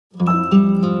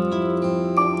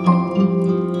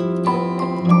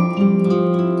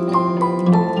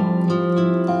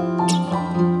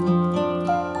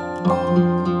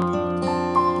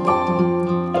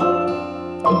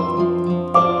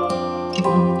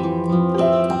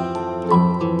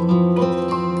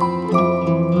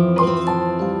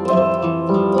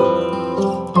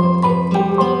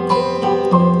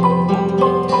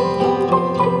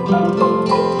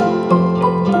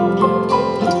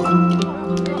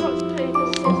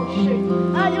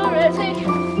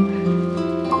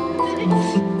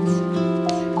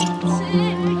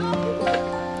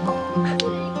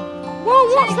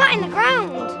What's that in the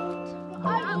ground?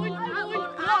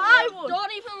 I won.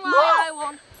 Don't even lie, I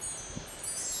won.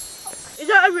 Is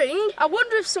that a ring? I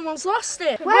wonder if someone's lost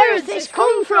it. Where has this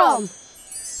come from?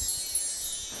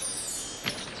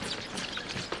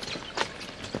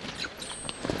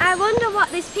 I wonder what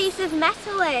this piece of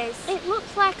metal is. It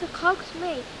looks like a cog to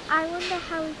me. I wonder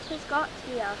how it has got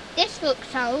here. This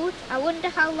looks old. I wonder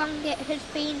how long it has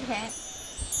been here.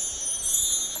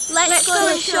 Let's go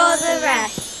and show the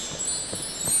rest.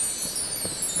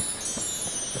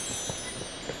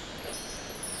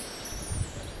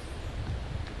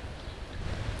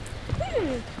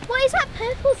 What is that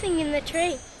purple thing in the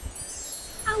tree?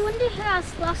 I wonder who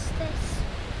has lost this.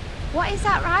 What is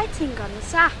that writing on the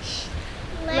sash?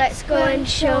 Let's go and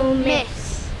show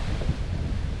Miss.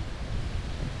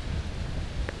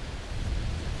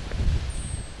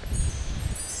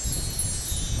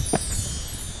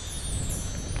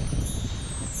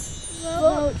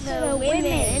 Vote for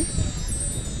women.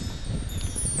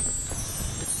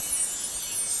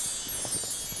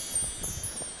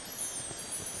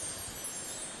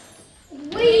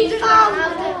 We found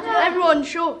it. Everyone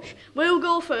shush. We'll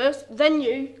go first, then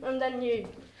you, and then you.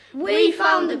 We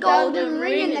found a golden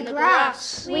ring in the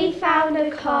grass. We found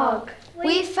a cog.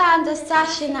 We found a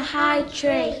sash in a high tree.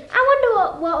 I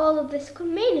wonder what all of this could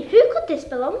mean. Who could this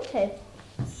belong to?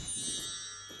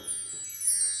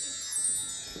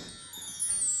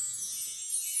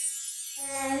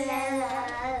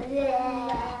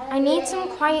 I need some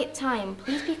quiet time.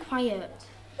 Please be quiet.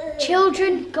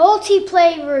 Children, go to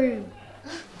playroom.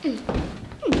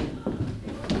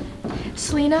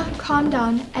 Selina, calm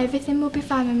down. Everything will be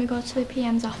fine when we go to the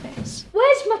PM's office.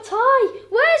 Where's my tie?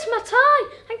 Where's my tie?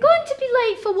 I'm going to be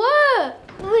late for work.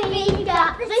 We've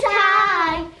got the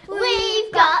tie.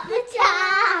 We've got the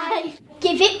tie.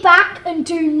 Give it back and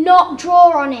do not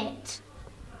draw on it.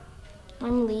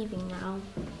 I'm leaving now.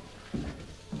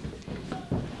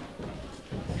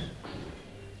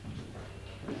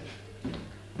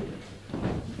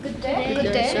 Good day.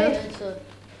 Good day, sir.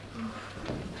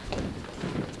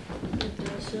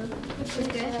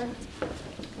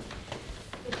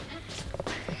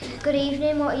 Good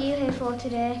evening, what are you here for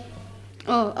today?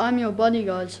 Oh, I'm your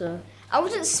bodyguard, sir. I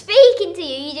wasn't speaking to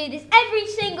you. You do this every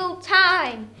single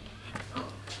time.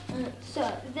 So,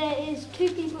 there is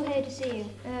 2 people here to see you.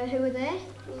 Who are they?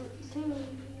 2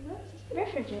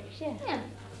 refugees, yeah.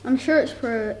 I'm sure it's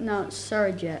pronounced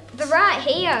surrogate. They're right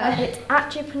here. It's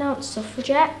actually pronounced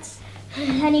suffragettes.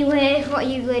 Anyway, what are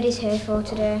you ladies here for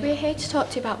today? We're here to talk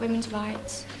to you about women's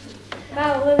rights.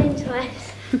 About women's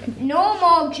rights. No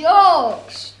more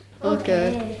jokes.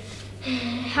 Okay.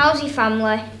 How's your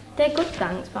family? They're good,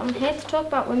 thanks, but I'm here to talk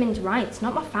about women's rights,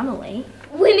 not my family.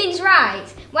 Women's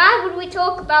rights? Why would we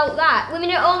talk about that?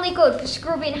 Women are only good for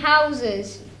scrubbing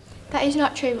houses. That is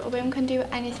not true. A woman can do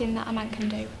anything that a man can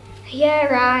do. Yeah,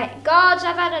 right. Guards,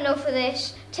 I've had enough of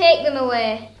this. Take them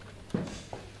away.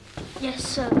 Yes,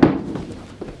 sir.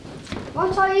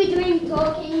 What are you doing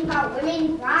talking about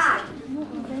women's rights?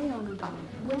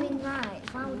 Women's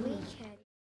rights, wow, weekend.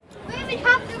 Women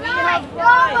have the right. No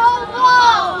more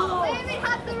war. Women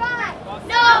have the right.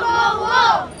 No more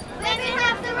war. Women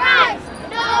have the right.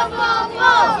 No more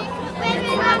war.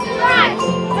 Women have the right.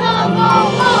 No more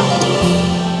war.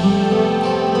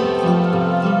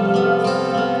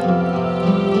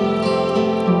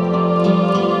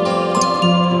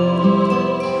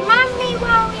 Remind me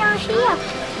while we are here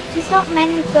to stop men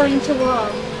going to war.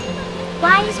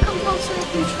 Why is compulsory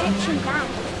conscription banned?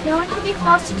 No one can be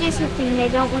forced to do something they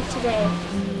don't want to do.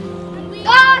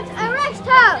 Guards, arrest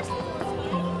her!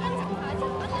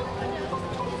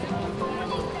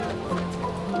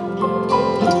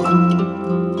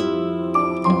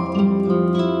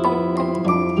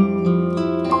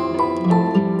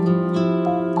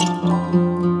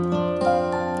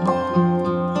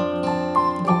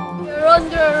 You're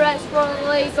under arrest for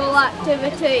illegal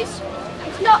activities.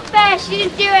 It's not fair, she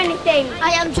didn't do anything.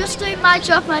 I am just doing my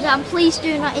job, madam. Please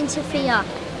do not interfere.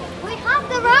 We have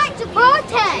the right to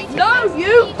protest! No,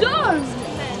 you don't!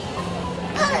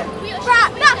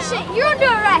 Right, that's it. You're under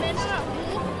arrest.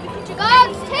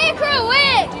 Guards, take her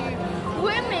away!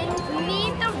 Women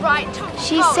need the right to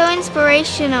She's so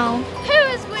inspirational. Who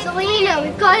is with Selina,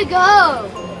 we've got to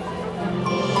go.